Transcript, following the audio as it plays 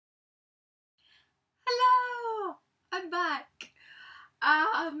I'm back.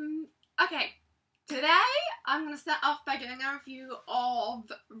 Okay, today I'm going to start off by doing a review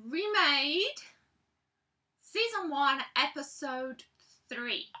of Remade, Season 1, Episode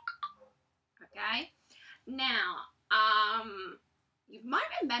 3. Okay, now, you might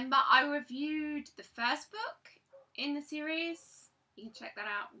remember I reviewed the first book in the series. You can check that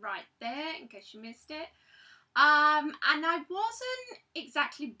out right there in case you missed it. And I wasn't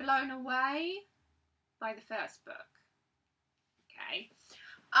exactly blown away by the first book. Okay.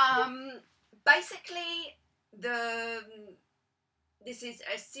 Basically, this is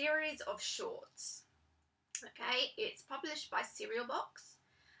a series of shorts. Okay, it's published by Serial Box,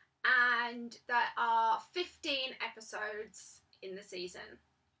 and there are 15 episodes in the season.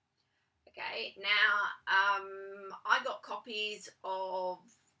 Okay, now I got copies of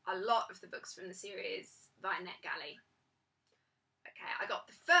a lot of the books from the series via Net Galley. Okay, I got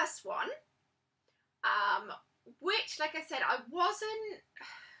the first one, which, like I said, I wasn't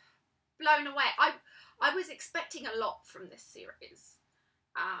blown away. I was expecting a lot from this series,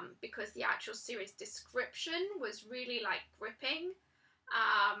 because the actual series description was really, like, gripping.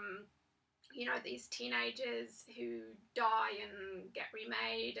 You know, these teenagers who die and get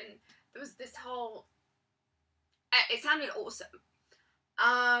remade, and there was this whole... It sounded awesome.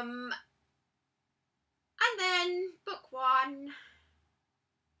 And then book one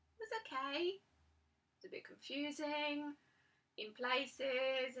was okay. It was a bit confusing in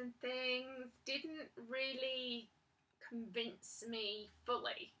places and things. Didn't really convince me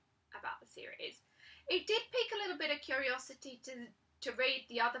fully about the series. It did pique a little bit of curiosity to read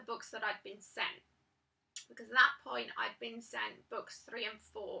the other books that I'd been sent, because at that point I'd been sent books 3 and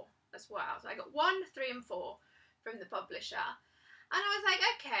 4 as well. So I got 1, 3 and 4 from the publisher. And I was like,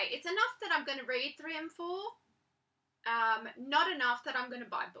 okay, it's enough that I'm going to read 3 and 4. Not enough that I'm going to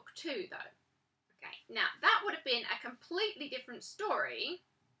buy book 2, though. Okay, now that would have been a completely different story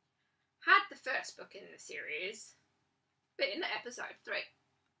had the first book in the series been episode 3.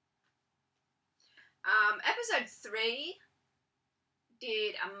 Episode 3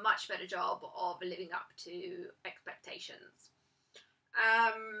 did a much better job of living up to expectations.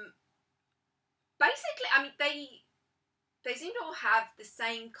 Basically, I mean, they seem to all have the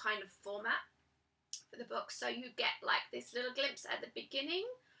same kind of format for the book. So you get like this little glimpse at the beginning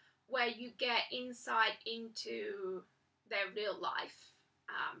where you get insight into their real life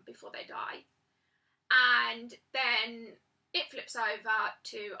before they die. And then it flips over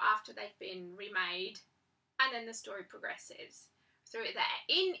to after they've been remade, and then the story progresses through there.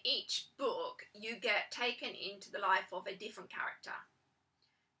 In each book, you get taken into the life of a different character.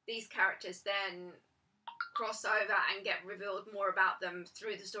 These characters then cross over and get revealed more about them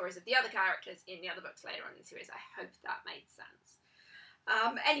through the stories of the other characters in the other books later on in the series. I hope that made sense.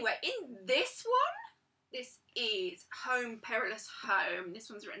 Anyway, in this one, this is Perilous Home. This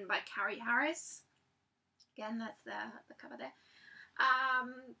one's written by Carrie Harris. Again, that's the cover there.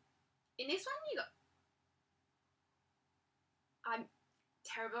 In this one, you got... I'm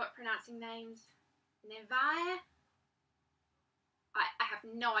terrible at pronouncing names. Nevaeh. I have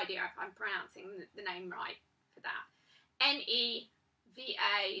no idea if I'm pronouncing the name right for that. Nevaeh.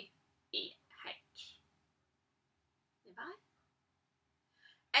 Nevaeh?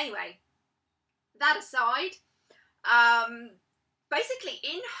 Anyway, that aside, basically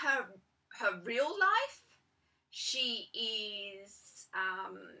in her real life, she is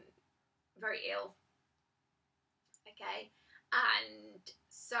very ill. Okay? And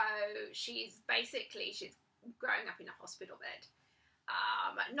so she's growing up in a hospital bed.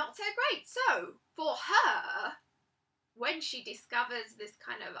 Not so great. So, for her, when she discovers this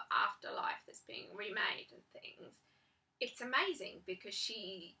kind of afterlife that's being remade and things, it's amazing because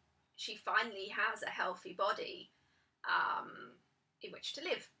she finally has a healthy body in which to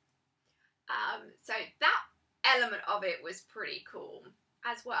live. So that element of it was pretty cool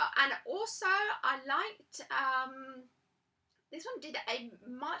as well. And also, I liked... this one did a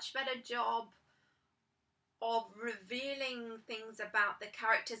much better job of revealing things about the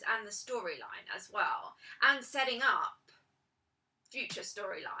characters and the storyline as well, and setting up future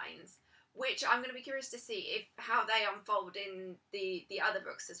storylines, which I'm going to be curious to see how they unfold in the other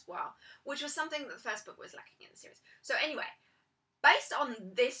books as well, which was something that the first book was lacking in the series. So anyway, based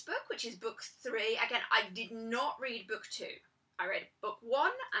on this book, which is book 3, again, I did not read book 2. I read book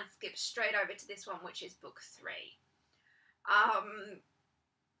 1 and skipped straight over to this one, which is book 3.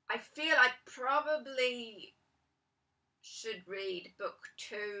 I feel I probably should read book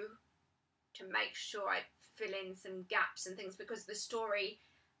 2 to make sure I fill in some gaps and things, because the story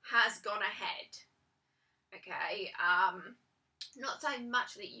has gone ahead. Okay, not so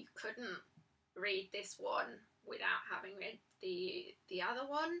much that you couldn't read this one without having read the other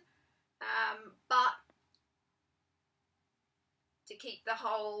one, but to keep the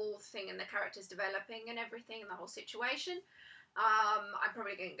whole thing and the characters developing and everything and the whole situation, I'm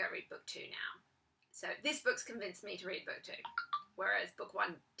probably going to go read book 2 now. So this book's convinced me to read book 2, whereas book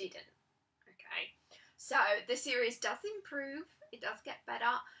 1 didn't. Okay, so the series does improve, it does get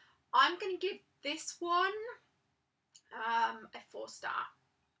better. I'm going to give this one a 4-star.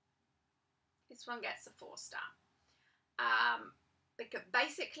 This one gets a 4-star. Because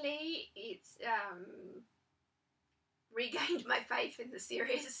basically it's regained my faith in the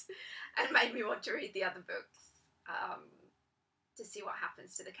series and made me want to read the other books to see what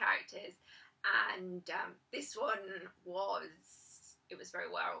happens to the characters. And this one was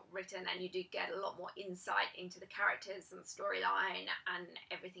very well written, and you do get a lot more insight into the characters and the storyline and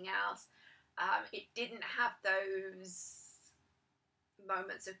everything else. It didn't have those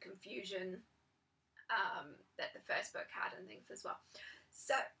moments of confusion that the first book had and things as well.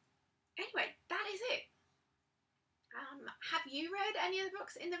 So anyway, that is it. Have you read any of the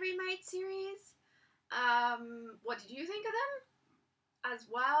books in the Remade series? What did you think of them as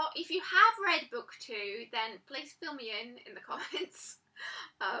well? If you have read book 2, then please fill me in the comments.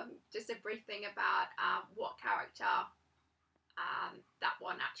 Just a brief thing about what character that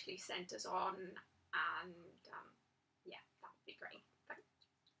one actually centres on, and yeah, that would be great.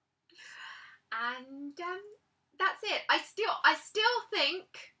 And that's it. I still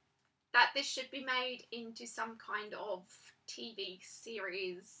think that this should be made into some kind of TV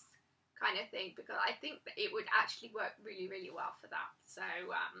series kind of thing, because I think that it would actually work really, really well for that. So,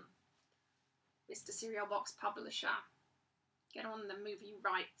 Mr. Cereal Box Publisher, get on the movie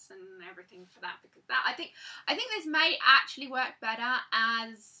rights and everything for that, because that I think this may actually work better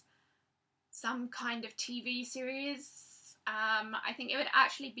as some kind of TV series. I think it would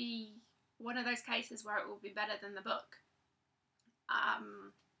actually be one of those cases where it will be better than the book.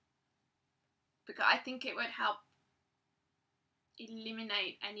 Because I think it would help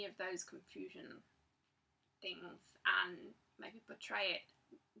eliminate any of those confusion things and maybe portray it.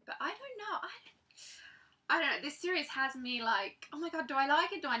 But I don't know. I don't know. This series has me like, oh my god, do I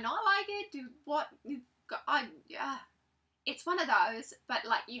like it? Do I not like it? Yeah. It's one of those, but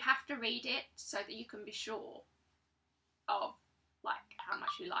like you have to read it so that you can be sure of like how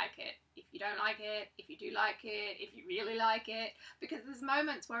much you like it. If you don't like it, if you do like it, if you really like it, because there's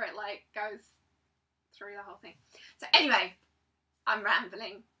moments where it like goes through the whole thing. So anyway, I'm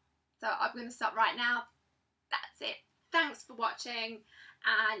rambling, so I'm going to stop right now. That's it. Thanks for watching,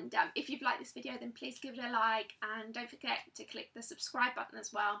 and if you've liked this video, then please give it a like, and don't forget to click the subscribe button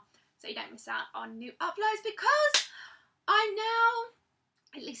as well, so you don't miss out on new uploads, because I'm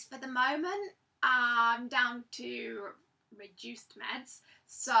now, at least for the moment, down to reduced meds,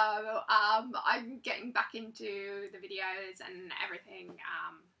 so I'm getting back into the videos and everything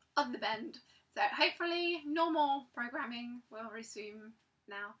on the bend. So hopefully normal programming will resume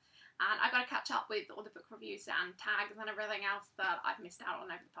now. And I got to catch up with all the book reviews and tags and everything else that I've missed out on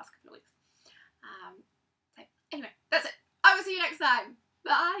over the past couple of weeks. So anyway, that's it. I will see you next time.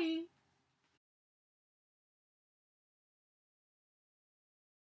 Bye!